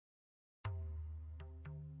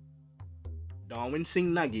Darwan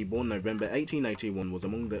Singh Negi, born November 1881, was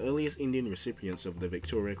among the earliest Indian recipients of the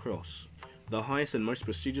Victoria Cross, the highest and most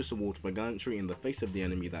prestigious award for gallantry in the face of the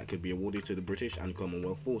enemy that could be awarded to the British and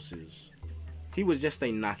Commonwealth forces. He was just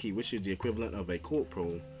a Naki, which is the equivalent of a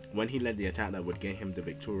corporal, when he led the attack that would gain him the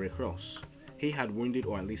Victoria Cross. He had wounded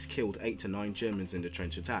or at least killed 8 to 9 Germans in the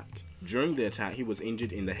trench attack. During the attack he was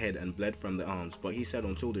injured in the head and bled from the arms, but he said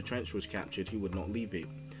until the trench was captured he would not leave it.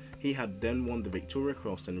 He had then won the Victoria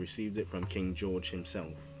Cross and received it from King George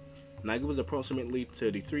himself. Negi was approximately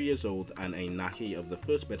 33 years old and a Naki of the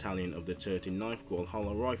 1st Battalion of the 39th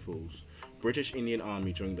Gwalhalla Rifles, British Indian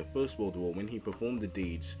Army during the First World War, when he performed the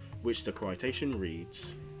deeds, which the citation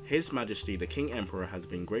reads, "His Majesty the King Emperor has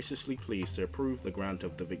been graciously pleased to approve the grant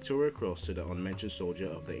of the Victoria Cross to the unmentioned soldier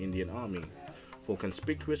of the Indian Army, for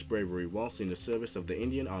conspicuous bravery whilst in the service of the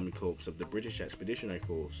Indian Army Corps of the British Expeditionary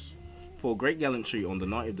Force. For great gallantry on the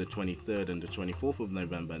night of the 23rd and the 24th of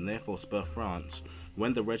November near Spur, France,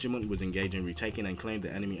 when the regiment was engaged in retaking and claimed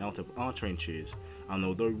the enemy out of our trenches, and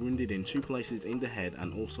although wounded in 2 places in the head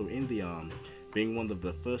and also in the arm, being one of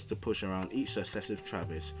the first to push around each successive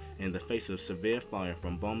traverse in the face of severe fire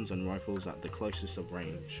from bombs and rifles at the closest of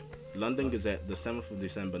range." London Gazette, the 7th of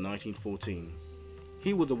December 1914.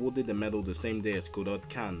 He was awarded the medal the same day as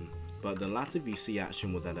Godod Khan, but the latter VC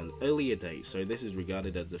action was at an earlier date, so this is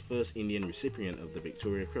regarded as the first Indian recipient of the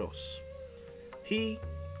Victoria Cross. He,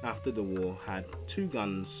 after the war, had 2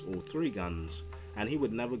 guns or 3 guns, and he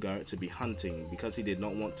would never go out to be hunting because he did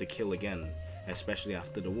not want to kill again, especially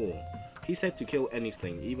after the war. He said to kill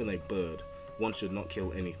anything, even a bird, one should not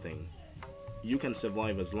kill anything. You can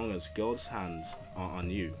survive as long as God's hands are on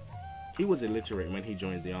you. He was illiterate when he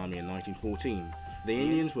joined the army in 1914. The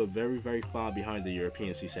Indians were very far behind the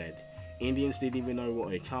Europeans, he said. Indians didn't even know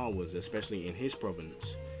what a car was, especially in his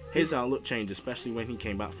province. His outlook changed, especially when he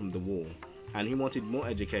came back from the war, and he wanted more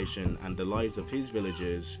education and the lives of his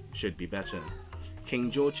villagers should be better.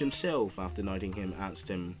 King George himself, after knighting him, asked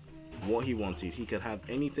him what he wanted. He could have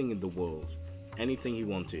anything in the world, anything he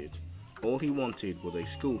wanted. All he wanted was a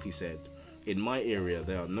school, he said. In my area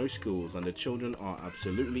there are no schools and the children are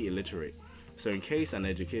absolutely illiterate. So in case an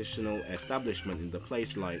educational establishment in the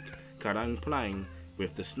place like Karang Plang,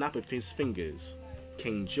 with the snap of his fingers,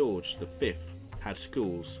 King George V had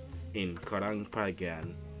schools in Karang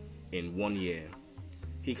Pragan in 1 year.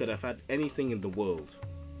 He could have had anything in the world,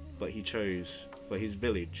 but he chose for his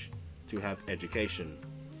village to have education.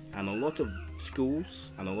 And a lot of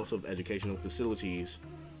schools and a lot of educational facilities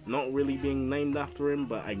not really being named after him,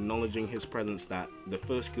 but acknowledging his presence, that the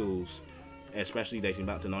first schools, especially dating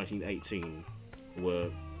back to 1918, were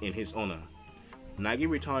in his honour. Negi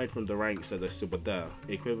retired from the ranks as a Subadar,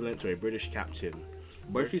 equivalent to a British captain.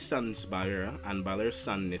 Both his sons Baler and Baler's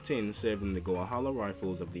son Nitin served in the Gwalhalla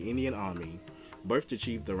Rifles of the Indian Army, both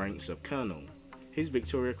achieved the ranks of colonel. His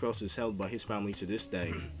Victoria Cross is held by his family to this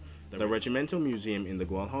day. The Regimental Museum in the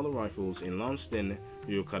Gwalhalla Rifles in Launceston,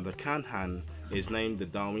 Yukadakanhan, is named the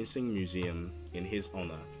Darwan Singh Museum in his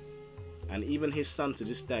honour. And even his son to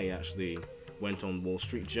this day actually went on Wall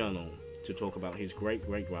Street Journal to talk about his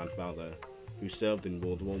great-great-grandfather who served in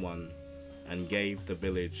World War I and gave the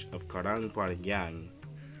village of Karang Pragyang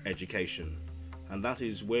education. And that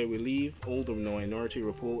is where we leave all the minority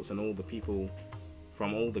reports and all the people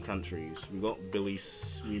from all the countries. We got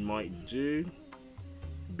we might do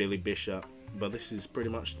Billy Bishop, but this is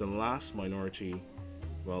pretty much the last minority,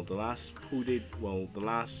 well, the last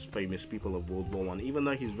famous people of World War I. Even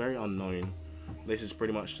though he's very unknown, this is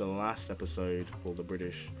pretty much the last episode for the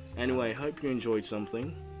British. Anyway, hope you enjoyed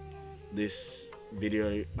something. This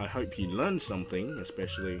video, I hope you learned something,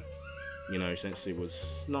 especially, since it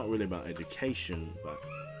was not really about education, but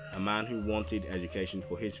a man who wanted education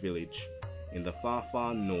for his village in the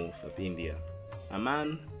far north of India. A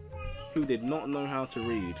man who did not know how to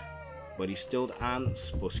read, but he stilled ants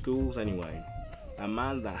for schools anyway. A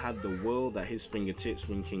man that had the world at his fingertips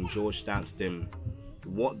when King George asked him,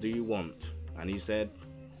 "What do you want?" And he said,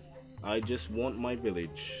 "I just want my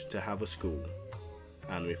village to have a school."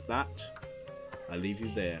 And with that, I leave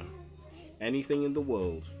you there. Anything in the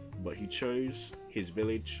world, but he chose his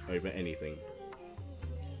village over anything.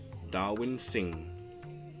 Darwan Singh,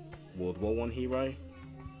 World War I hero?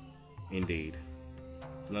 Indeed.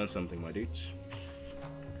 Learn something, my dudes.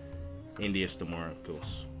 India's tomorrow, of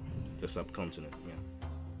course. The subcontinent.